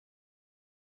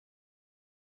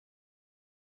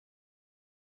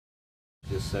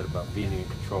just said about being in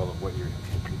control of what you're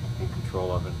in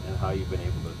control of, and how you've been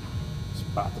able to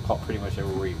spot the ball pretty much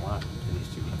everywhere you want in these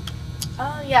 2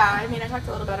 games. Yeah, I mean, I talked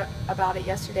a little bit about it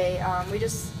yesterday. We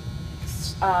just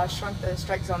shrunk the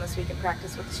strike zone this week in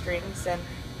practice with the strings, and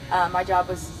my job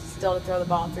was still to throw the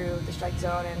ball through the strike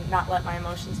zone and not let my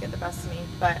emotions get the best of me.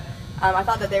 But I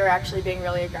thought that they were actually being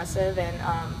really aggressive, and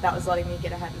that was letting me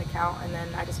get ahead in the count, and then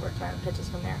I just worked my pitches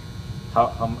from there.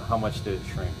 How much did it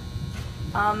shrink?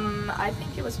 I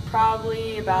think it was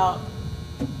probably about,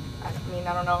 I mean,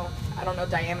 I don't know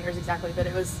diameters exactly, but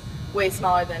it was way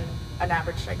smaller than an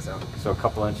average strike zone. So a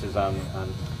couple inches on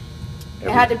It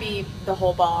had to be the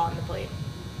whole ball on the plate.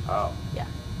 Oh. Yeah.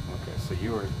 Okay, so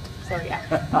you were. So yeah.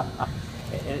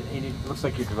 and it looks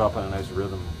like you're developing a nice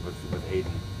rhythm with Aiden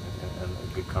and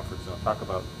a good comfort zone. Talk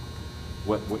about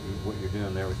what you're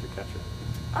doing there with your catcher.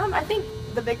 I think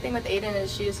the big thing with Aiden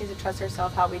is she just needs to trust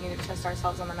herself how we need to trust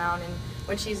ourselves on the mound, and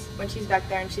when she's back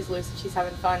there and she's loose and she's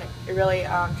having fun, it really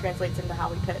translates into how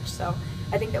we pitch. So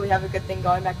I think that we have a good thing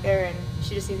going back there, and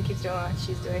she just needs to keep doing what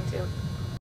she's doing too.